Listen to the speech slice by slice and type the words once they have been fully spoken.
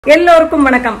எல்லோருக்கும்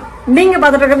வணக்கம். நீங்க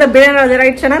பார்த்துட்டு இருக்கிறது பிரியாணி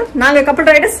ரைட் சேனல். நாங்க கப்பல்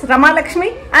ரைடர்ஸ் ரமாலட்சுமி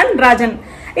அண்ட் ராஜன்.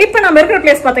 இப்ப நம்ம இருக்கிற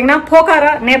பிளேஸ் பாத்தீங்கன்னா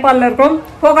போகாரா, நேபாள்ல இருக்கோம்.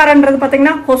 போகாரான்றது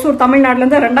பாத்தீங்கன்னா ஹொசூர் தமிழ்நாடுல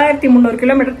இருந்து 2300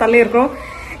 கிலோமீட்டர் தள்ளி இருக்கோம்.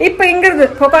 இப்ப இங்க இருந்து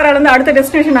போகாரால இருந்து அடுத்த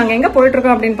டெஸ்டினேஷன் நாங்க எங்க போயிட்டு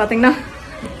இருக்கோம் அப்படின்னு பாத்தீங்கன்னா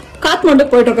காத்மண்டு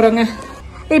போயிட்டு இருக்கிறோங்க.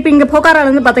 இப்ப இங்க போகாரால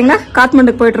இருந்து பாத்தீங்கன்னா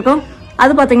காத்மண்டுக்கு போயிட்டு இருக்கோம்.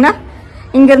 அது பாத்தீங்கன்னா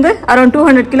இங்க இருந்து around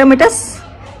 200 kilometres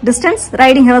distance.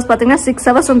 Riding hours பாத்தீங்கன்னா 6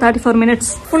 hours and 34 minutes.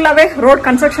 ஃபுல்லாவே ரோட்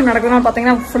கன்ஸ்ட்ரக்ஷன் நடக்குதுன்னு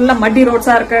பாத்தீங்கன்னா ஃபுல்லா மட்டி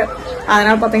ரோட்ஸா இருக்கு.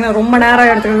 அதனால பாத்தீங்கன்னா ரொம்ப நேரம்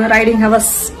எடுத்துக்குது ரைடிங்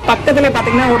ஹவர்ஸ். பக்கத்துல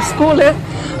பாத்தீங்கன்னா ஒரு ஸ்கூலு,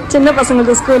 சின்ன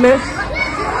பசங்களுக்கு ஸ்கூலு.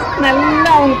 நல்லா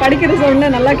அவங்க படிக்கிற சவுண்ட்ல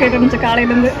நல்லா கேட்டுருந்துச்சு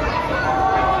காலையில இருந்து.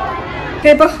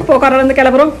 இப்போ போகாரால இருந்து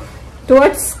கிளம்புறோம்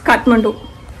டுவர்ட்ஸ் காத்மண்டு.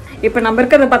 இப்போ நம்ம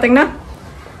இருக்கிறது பாத்தீங்கன்னா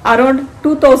அரௌண்ட்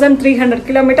 2300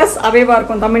 கிலோமீட்டர்ஸ் அவேவா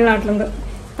இருக்கும்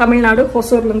தமிழ்நாடு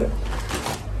ஹொசூர்ல இருந்து.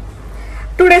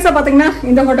 2 days பாத்தீங்கன்னா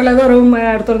இந்த ஹோட்டல்ல தான் ரூம்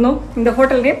எடுத்திருந்தோம். இந்த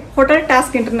hotel name hotel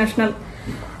task international.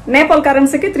 Nepal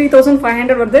கரன்சிக்கு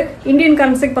 3500 வருது. இந்தியன்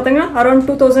கரன்சிக்கு பாத்தீங்கன்னா அரௌண்ட்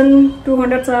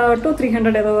 2200 to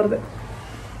 300 ஏதோ வருது.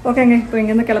 ஓகேங்க, இப்போ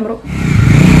இங்க இருந்து கிளம்புறோம்.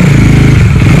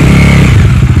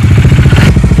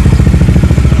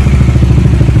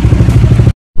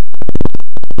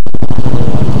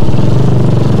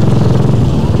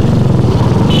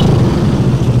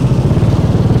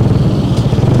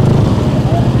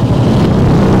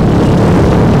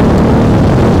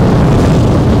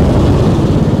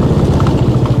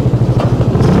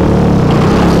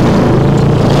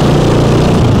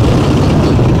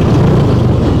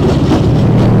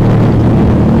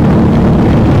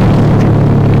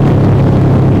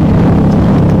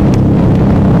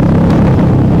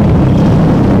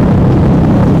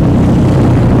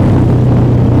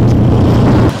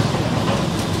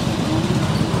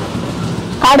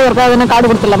 கார்டு இருக்கா? அது என்ன கார்டு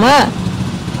கொடுத்துடலாமா?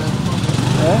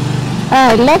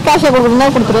 இல்லை கேஷை கொடுக்கணும்னா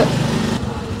கொடுத்துரு.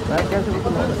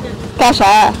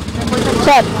 கேஷா?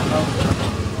 சரி.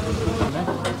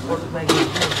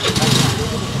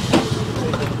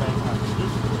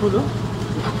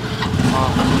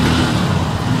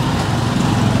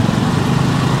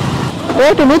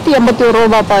 ரேட்டு 181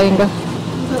 ரூபாப்பா. இங்க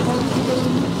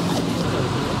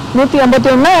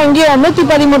 181, இங்கே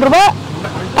 113 ரூபா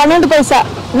 12 பைசா.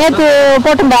 நேற்று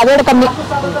போட்டுண்டா, அதோட கம்மி.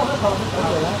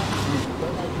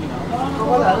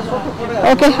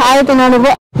 ஓகே, 1400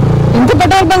 ரூபா. இந்த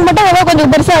பெட்ரோல் பங்க் மட்டும் ஏதோ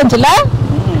கொஞ்சம் பெருசா இருந்துச்சுல்ல,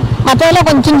 மற்றதெல்லாம்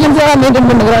கொஞ்சம் சின்ன சின்னதாக மெயின்டைன்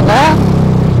பண்ணுறாங்க.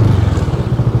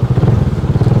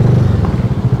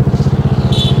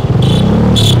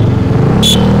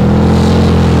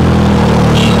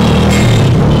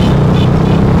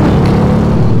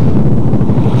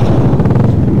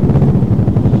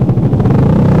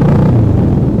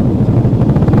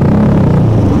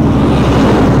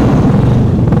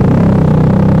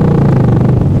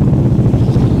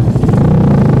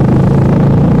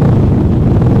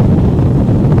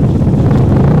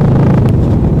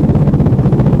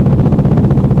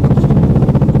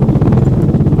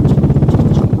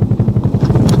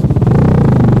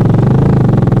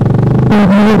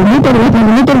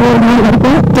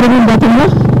 திரும்பி பார்த்தீங்கன்னா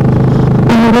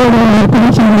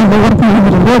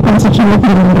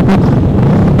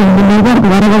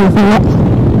வரவே செய்ய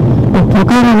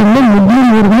பொக்காராலேருந்து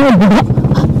முஸ்லீம் ஊருமே இப்படிதான்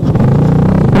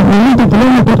 8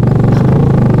 கிலோமீட்டர்.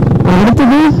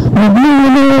 அடுத்தது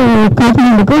முஸ்லீம்லேருந்து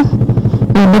காத்மண்டுக்கு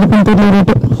 80 தெரியல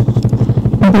ரேட்டு.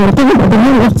 இந்த இடத்துக்கு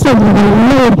பார்த்தீங்கன்னா லெஃப்ட் சைடில்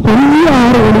உள்ள ஒரு பெரிய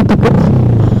ஆறு ஓடிட்டுருக்கு.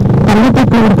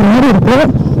 பள்ளத்தாக்கில் இருக்கிற மாதிரி இருக்கு.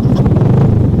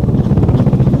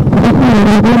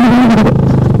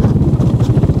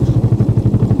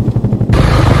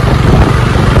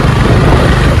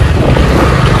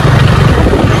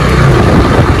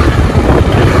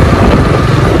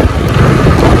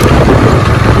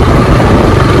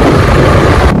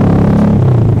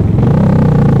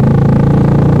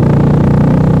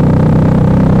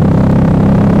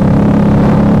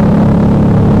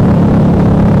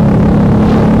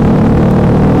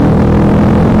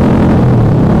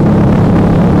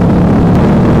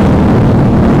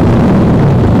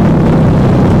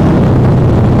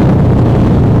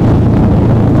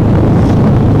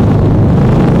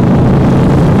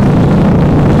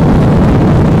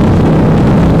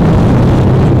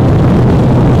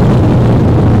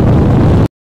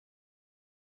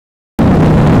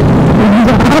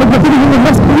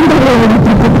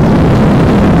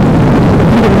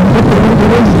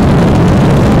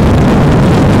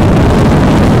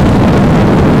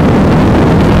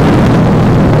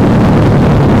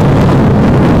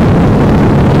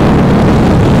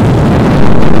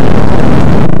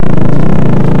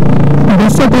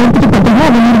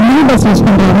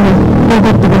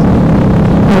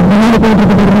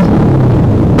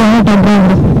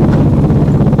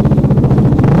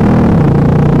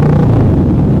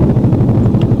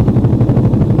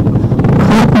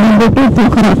 Kathmandu to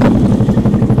Pokhara.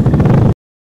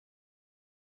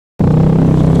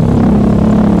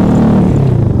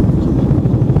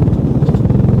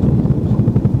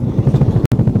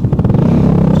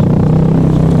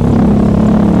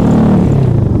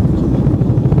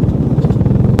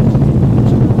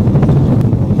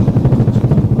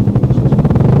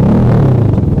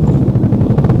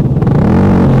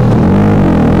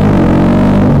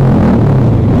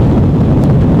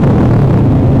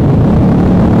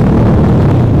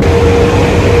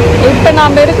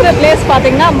 நம்ம இருக்கிற பிளேஸ்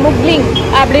பாத்தீங்கன்னா முக்லிங்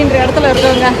அப்படின்ற இடத்துல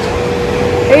இருக்குங்க.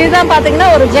 இதுதான் பாத்தீங்கன்னா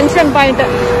ஒரு ஜங்ஷன் பாயிண்ட்.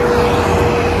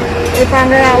 இப்போ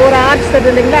அங்க ஒரு ஆர்ச்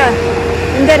தெரியுது இல்லைங்களா,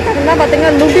 இந்த இடத்துல தான்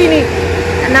பாத்தீங்கன்னா லும்பினி.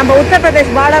 நம்ம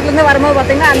உத்தரப்பிரதேஷ் பார்டர்ல இருந்து வரும்போது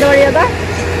பாத்தீங்கன்னா அந்த வழியா தான்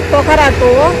பொக்காரா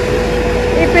போவோம்.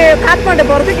 இப்போ காத்மாண்டு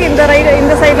போறதுக்கு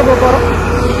இந்த சைட்ல போறோம்.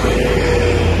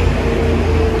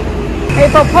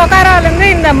 இப்போ பொக்காரால இருந்து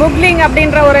இந்த முக்லிங்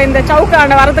அப்படின்ற ஒரு இந்த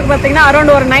சவுக்காண்ட வரதுக்கு பாத்தீங்கன்னா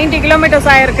அரௌண்ட் ஒரு 90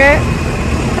 கிலோமீட்டர்ஸ் ஆயிருக்கு.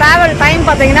 ட்ராவல் டைம்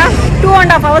பார்த்தீங்கன்னா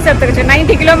 2.5 hours எடுத்துக்கிச்சு.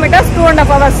 90 kilometers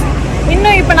 2.5 hours.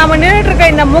 இன்னும் இப்போ நம்ம நின்றுட்டு இருக்க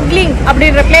இந்த முக்லிங்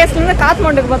அப்படின்ற பிளேஸ்லேருந்து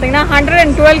காத்மாண்டுக்கு பார்த்தீங்கன்னா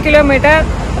 112 kilometer.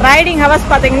 ரைடிங் ஹவர்ஸ்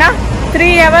பார்த்தீங்கன்னா 3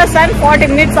 hours and 40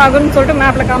 minutes ஆகும்னு சொல்லிட்டு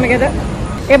மேப்பில் காமிக்குது.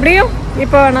 எப்படியும்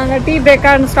இப்போ நாங்கள் டீ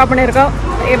பிரேக்காக ஸ்டாப் பண்ணியிருக்கோம்.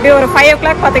 எப்படியும் ஒரு 5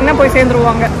 o'clock பார்த்தீங்கன்னா போய்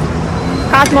சேர்ந்துருவாங்க.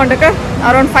 காத்மாண்டுக்கு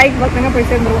அரௌண்ட் 5 பார்த்தீங்கன்னா போய்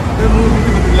சேர்ந்துருவோம்.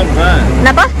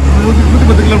 என்னப்பா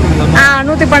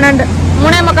 112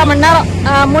 3.25 மணி நேரம்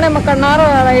 3.25 மணி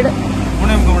நேரம் ரைடு.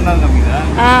 3.25 மணி நேரம் காமிக்குதா?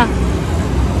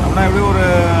 அப்படின்னா எப்படி ஒரு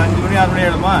 5 மணி 6 மணி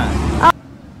ஆயிடுமா?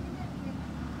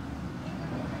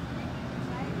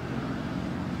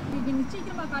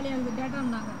 சீக்கிரமா காலியாகுது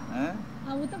டேட்டான்னாங்க.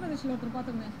 உத்தரப்பிரதேஷ்ல ஒருத்தர்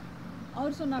பார்த்தோங்க,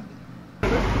 அவர் சொன்னாப்படி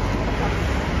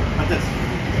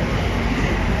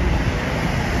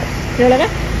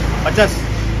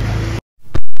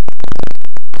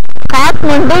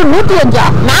காத்மாண்டு 105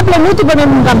 மேப்ல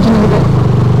 112 காமிச்சுருக்குது.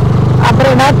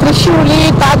 அப்புறம் என்ன திரிசூலி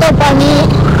தாத்தோபானி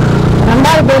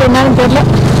 2வது பேர் என்னன்னு தெரியல.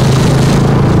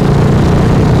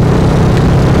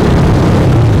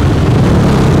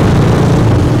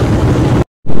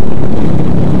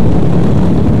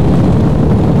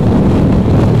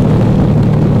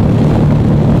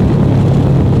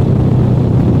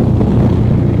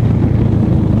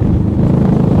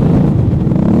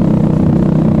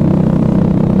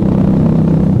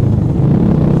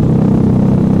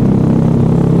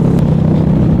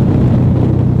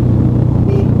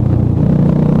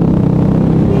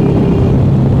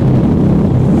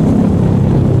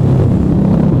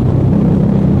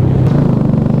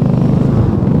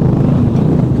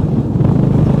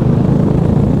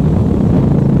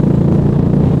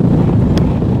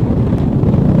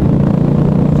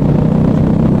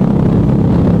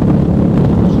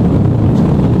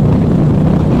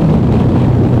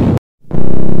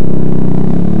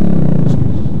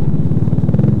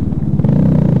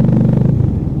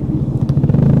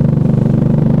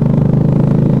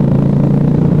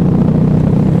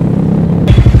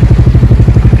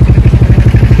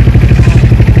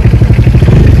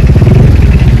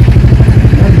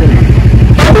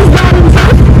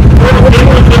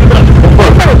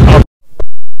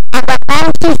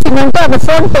 அந்த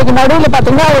ஃபோன் பேக்கு நடுவில்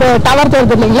பார்த்தீங்கன்னா ஒரு டவர்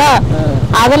தெரியுது இல்லைங்களா,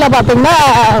 அதில் பார்த்தீங்கன்னா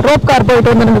ரோப் கார்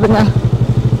போயிட்டு வந்துருக்குதுங்க.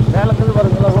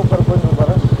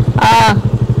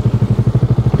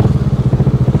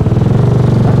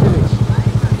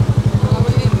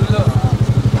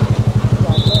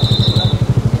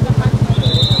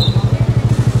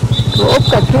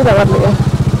 ரோப் கட்டி வரலையா?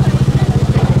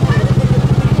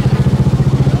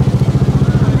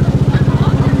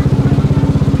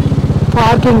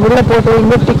 பார்க்கிங் உள்ள போட்டு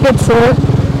இங்க டிக்கெட்ஸ்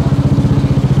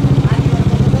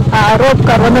ரோப்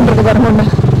கார் வந்துருக்கு பாருங்க.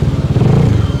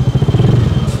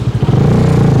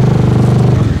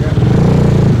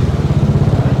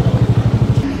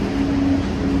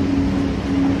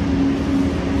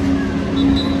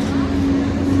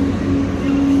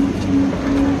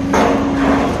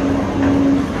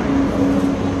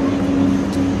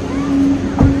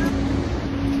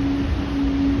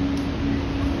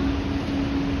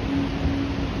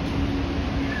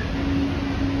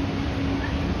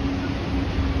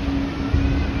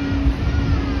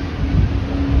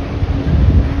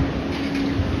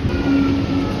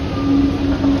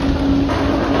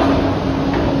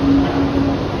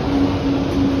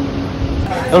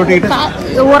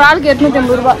 ஒரு ஆளுக்கு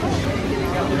 850 ரூபாய்.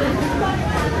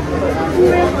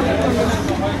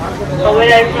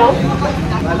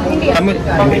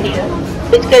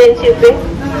 Which currency you pay?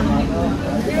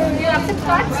 You accept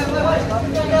cards?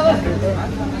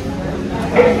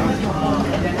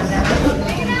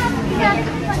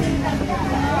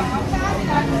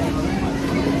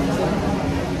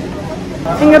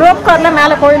 இங்கே ரோப் காரில்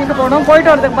மேலே கோயிலுக்கு போகணும். போயிட்டு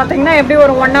வரதுக்கு பார்த்தீங்கன்னா எப்படி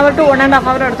ஒரு 1 hour to 1.5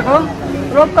 hour எடுத்துக்கும்.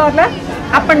 ரோப் காரில்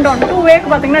அப் அண்ட் டவுன் 2 வேக்கு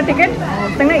பார்த்தீங்கன்னா டிக்கெட்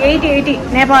பார்த்தீங்கன்னா 80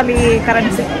 நேபாளி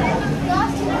கரன்சி.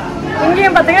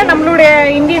 இங்கேயும் பார்த்தீங்கன்னா நம்மளுடைய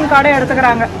இந்தியன் கார்டை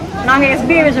எடுத்துக்கிறாங்க. நாங்கள்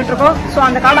SBI வச்சுட்ருக்கோம். ஸோ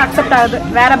அந்த கார்டு அக்செப்ட் ஆகுது.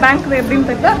 வேறு பேங்க் எப்படின்னு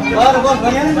தெரியல.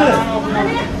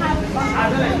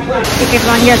 டிக்கெட்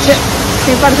வாங்கியாச்சு.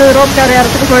 இப்போ அடுத்தது ரோப் கார்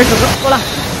ஏறத்துக்கு போயிட்டுருக்கோம். போகலாம்.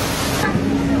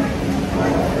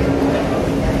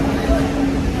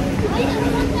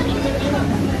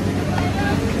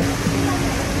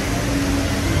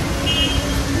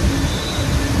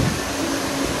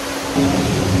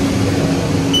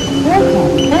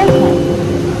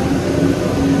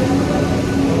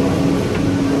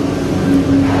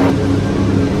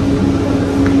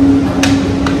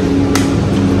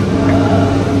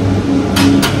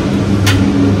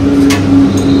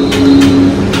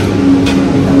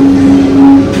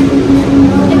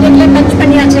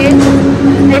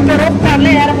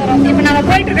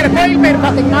 கோயில் பேர்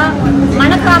பார்த்தீங்கன்னா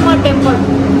மணக்காமா டெம்பிள்.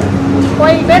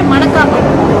 கோயில் பேர் மணக்காமா.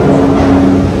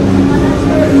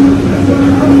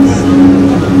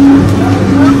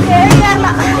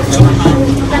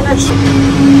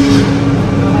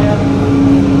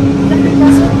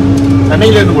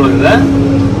 ரன்னிங்ல இருந்து போடுங்க.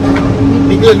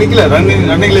 நிக்கல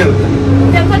ரன்னிங்ல இருக்கு.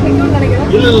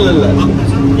 இல்ல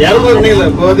யாரும் ரன்னிங்ல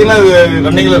பாத்தீங்கன்னா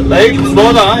ரன்னிங்ல லைட் ஸ்லோ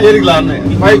தான் ஏறிக்கலாம்.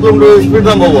 5 km ஸ்பீட்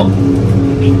தான் போவோம்.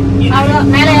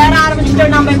 மேல ஏற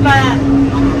ஆரம்பிச்சுட்டோம் நம்ம. இப்ப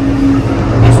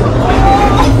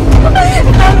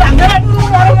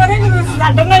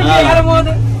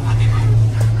ஏறும்போது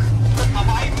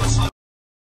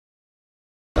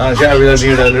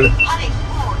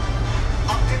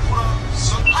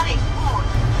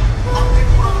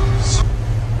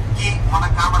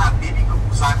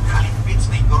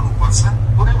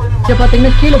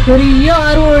பாத்தீங்கன்னா கீழே பெரிய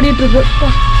ஆறு ஓடிட்டு இருக்கு.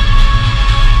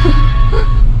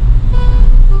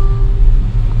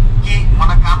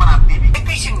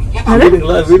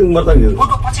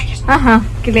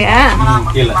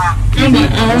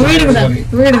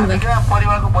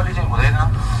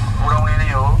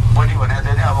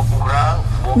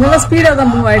 நல்ல ஸ்பீடா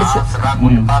தான் மூவ் ஆயிடுச்சு.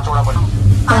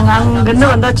 அங்கிருந்து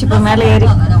வந்தாச்சு இப்ப மேல ஏறி.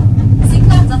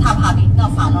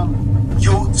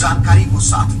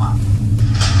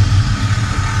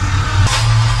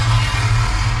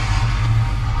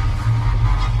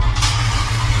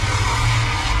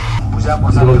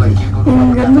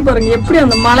 இங்க இருந்து பாருங்க எப்படி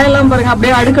அந்த மலையெல்லாம் பாருங்க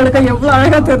அப்படியே அடுக்கடுக்க எவ்வளவு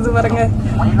அழகா தெரியுது பாருங்க.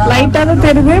 லைட்டா தான்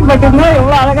தெரியுது, பட் இருந்தாலும்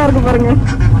எவ்வளவு அழகா இருக்கு பாருங்க.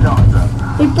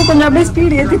 இப்ப கொஞ்சம் அப்படியே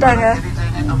ஸ்பீட் ஏத்திட்டாங்க.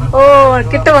 ஓ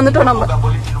கிட்ட வந்துட்டோம் நம்ம.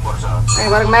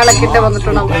 பாருங்க மேல கிட்ட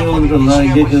வந்துட்டோம் நம்ம.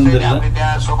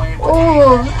 ஓ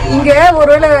இங்க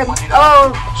ஒருவேளை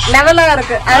லெவலா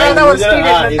இருக்கு, அதனாலதான் ஒரு ஸ்பீட்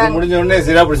ஏத்திட்டாங்க. முடிஞ்ச உடனே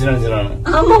சிரா பிடிச்சு நினைச்சிடறாங்க.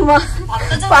 ஆமாமா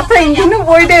பார்த்தா இங்க இன்னும்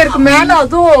போயிட்டே இருக்கு மேல.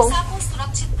 அதுவும்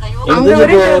 2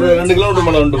 கிலோமீட்டர்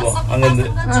மேல வந்துருக்கோம். அங்க இருந்து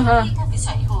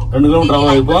 2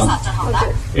 கிலோமீட்டர் இருப்போம்.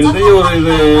 எனக்கு ஒரு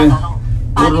இது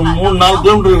ஒரு 3-4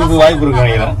 கிலோமீட்டர் இருக்கு வாய்ப்பு இருக்கு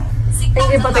நினைக்கிறேன்.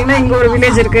 இங்க பாத்தீங்கன்னா இங்க ஒரு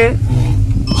வில்லேஜ் இருக்கு.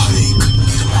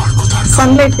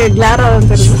 சன்லைட் கிளாரா தான்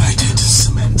தெரியுது.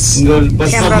 இங்க ஒரு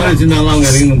பஸ் ஸ்டாப் வச்சிருந்தாலும் அவங்க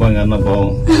இறங்கிப்பாங்க. என்ன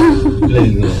பாவம்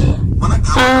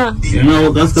ஏன்னா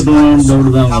ஒரு காசு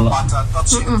கட்டணும் தான்.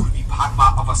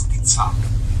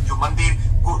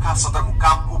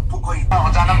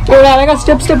 இவ்வளவு அழகா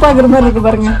ஸ்டெப் ஸ்டெப்பா இருக்கிற மாதிரி இருக்கு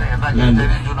பாருங்க.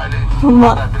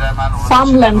 ஆமா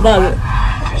ஃபார்ம் லேண்ட் தான் அது.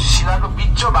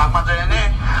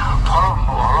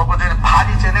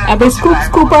 அப்படியே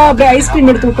ஸ்கூப்பா அப்படியே ஐஸ்கிரீம்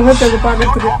எடுத்து விட்டோம்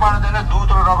பாக்கிறதுக்கு.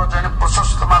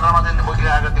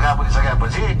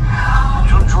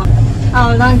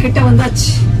 அவ்வளவுதான் கிட்ட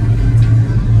வந்தாச்சு.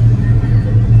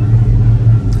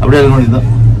 அப்படியே இருக்க வேண்டியதுதான்.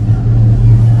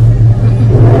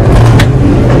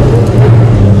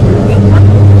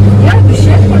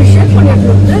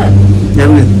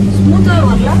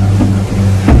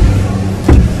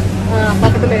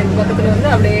 பக்கத்துல வந்து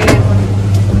அப்படியே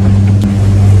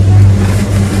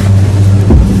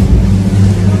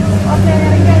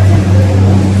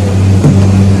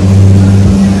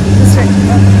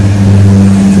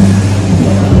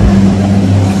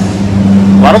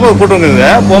வரும்போது கூட்டம்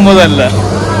போகும்போது இல்ல.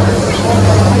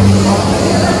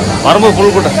 வரும்போது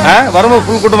ஃபுல் கூட்டம். வரும்போது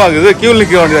ஃபுல் கூட்டமா இருக்குது. கியூ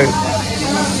நிக்க வேண்டியது.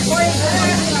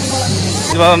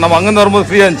 நம்ம அங்கிருந்து வரும்போது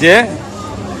ஃப்ரீயா இருந்துச்சு.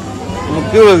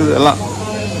 கியூ இருக்குது எல்லாம்.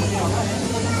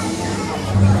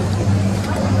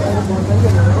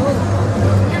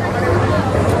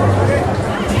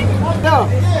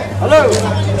 Hello.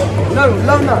 No,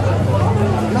 Lona.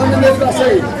 Lona mesmo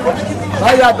assim.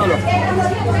 Vai lá, dona.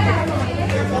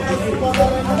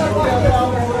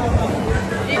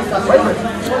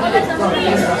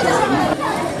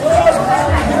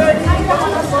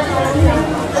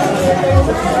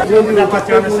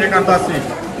 बच्चों में से करता सी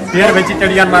फिर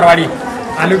वेजिटेरियन मारवाड़ी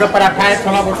आलू का पराठा है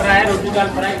छोला भटूरा है रोटी दाल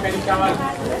फ्राई करी चावल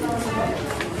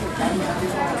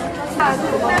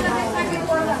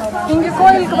இங்க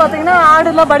கோயிலுக்கு பாத்தீங்கன்னா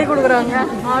ஆடுலாம் பலி கொடுக்குறாங்க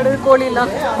ஆடு கோழி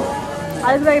எல்லாம்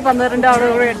அதுதான் இப்ப அந்த 2 ஆடு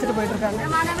கூட எடுத்துட்டு போயிட்டு இருக்காங்க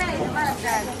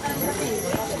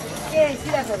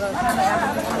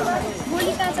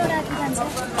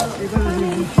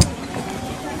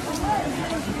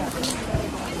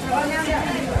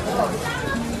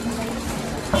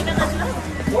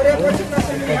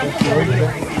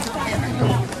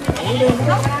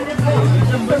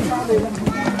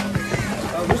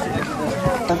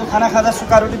खाना खाँदा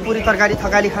सुक्खा रोटी पुरी तरकारी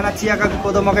थकाली खाना चियाका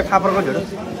कोदो मकै फापरको ढेँडो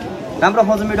राम्रो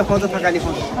खुवाउँछ मिठो खुवाउँछ थकाली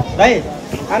खुवाउँछ भाइ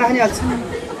खाना खाने हाल्छ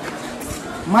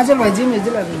माछा भाइ जिम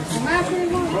हेजिला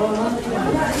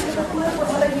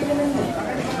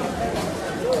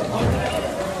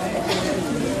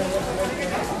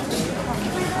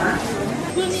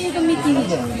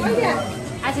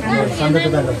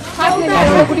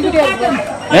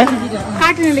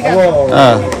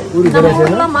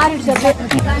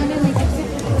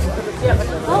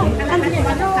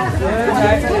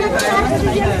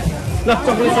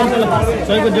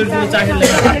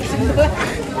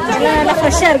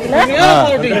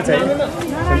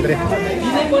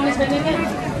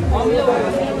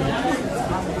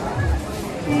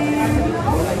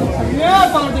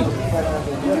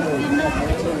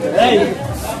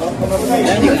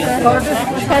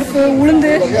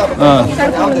உளுந்து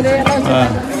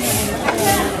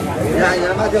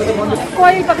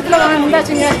கோயில் பக்கத்துல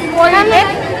வந்தாச்சுங்க கோயில்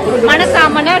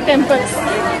மணக்காமன டெம்பிள்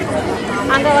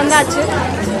அங்க வந்தாச்சு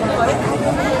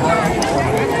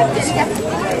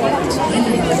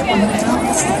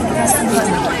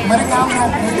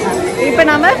இப்ப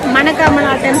நாம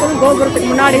மணக்காமனா டெம்பிள் கோபுரத்துக்கு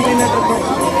முன்னாடி நின்றுட்டு இருக்கோம்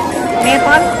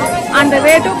நேபாள் அந்த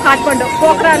வே டு காட்மண்டு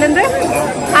போக்ரால இருந்து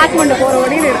காட்மண்டு போற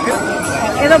வழியில இருக்கு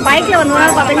ஏதோ பைக்ல வந்தோம்னா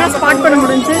பாத்தீங்கன்னா ஸ்பாட் பண்ண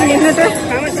முடிஞ்சு நின்றுட்டு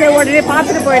சரி உடனே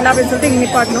பார்த்துட்டு போயிடலாம் அப்படின்னு சொல்லிட்டு இங்க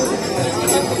நிப்பாட்டணும்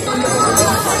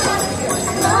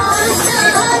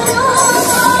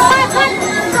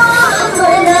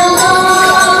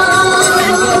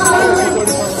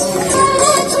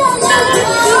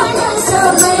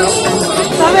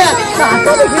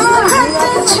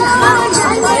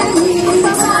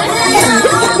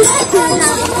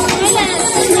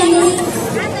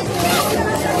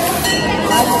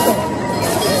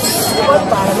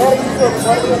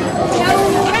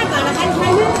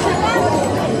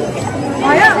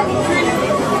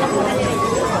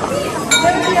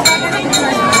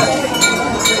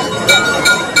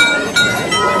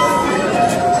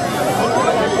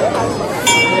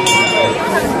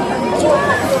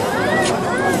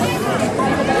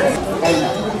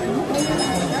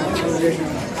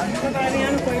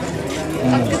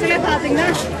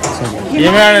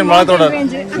Himalayan Malathoda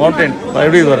mountain.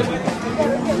 Everywhere.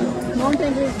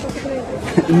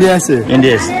 India से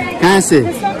कहाँ से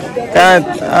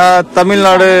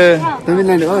तमिलनाडु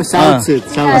साउथ से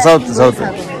south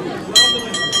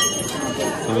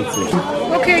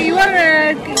Okay, you are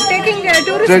taking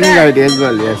tourist trekking guide as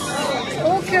well, yes.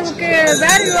 Okay,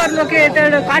 where you are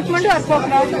located, Kathmandu or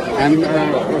Pokhara? I'm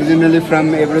originally from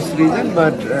Everest region,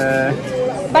 but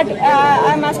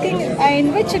I'm asking in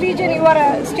which region you are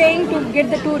staying to get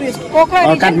the tourists? Pokhara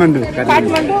region?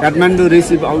 Kathmandu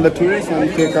receive all the tourists and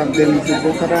take up them to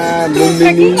Pokhara, Lumbini.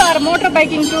 Trekking or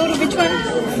motorbiking tour? Which one?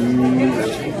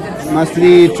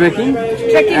 Mostly trekking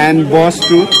and bus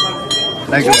tour,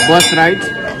 like a bus ride.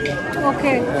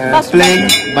 Okay. Plane,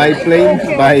 by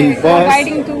bus.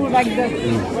 Riding to like that.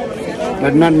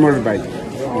 But not motorbike.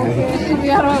 We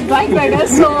are bike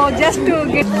riders, so just to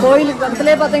get கோயிலுக்கு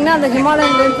பக்கத்துலயே பாத்தீங்கன்னா அந்த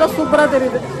Himalayan ரேஞ்ச்ல சூப்பரா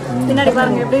தெரியுது பின்னாடி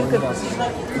பாருங்க எப்படி இருக்கு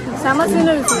செம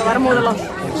சீனரிஸ் வரும்போதெல்லாம்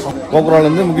போக்ரால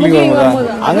இருந்து முகிலிங்க வரும்போது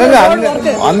அங்கங்க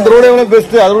அந்த ரோடு எவ்வளவு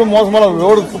பெஸ்ட் அதோட மோசமான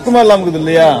ரோடு சுத்தமா இல்லாம இருக்குது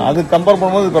இல்லையா அது கம்பேர்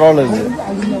பண்ணும்போது பரவாயில்ல இருக்கு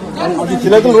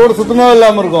சில இடத்துல ரோடு சுத்தமா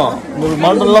இல்லாம இருக்கும் ஒரு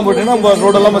மவுண்டன் எல்லாம் போயிட்டீங்கன்னா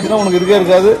ரோடு எல்லாம் பாத்தீங்கன்னா உனக்கு இருக்கே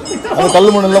இருக்காது அது கல்லு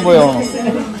மண் எல்லாம் போய் ஆகணும்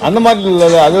அந்த மாதிரி இல்ல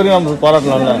அது வரையும் நம்ம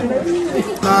பாராட்டலாம்ல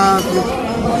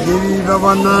देवी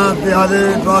रवाना बिहारे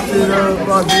बासिर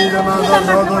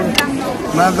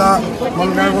माता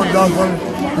मलकाको दर्शन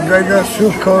गएका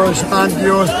सुख शान्ति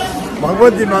होस्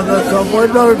भगवती माता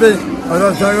सबैले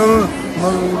रक्षा गरौँ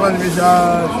भगवान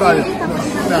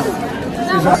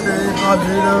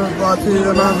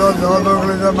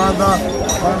माता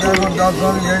मलकाको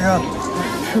दर्शन गएका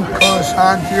सुख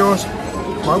शान्ति होस्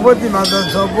भगवती माता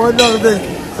सबैले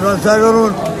रक्षा गरौँ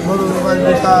भगवान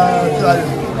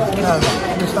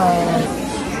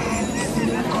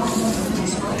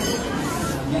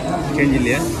चेंज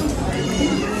लिया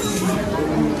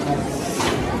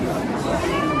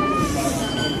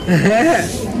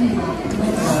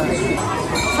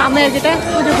சாமி வச்சுட்டு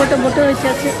பூஜை போட்டு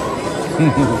வச்சாச்சு.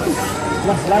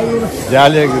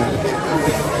 ஜாலியாக இருக்குது.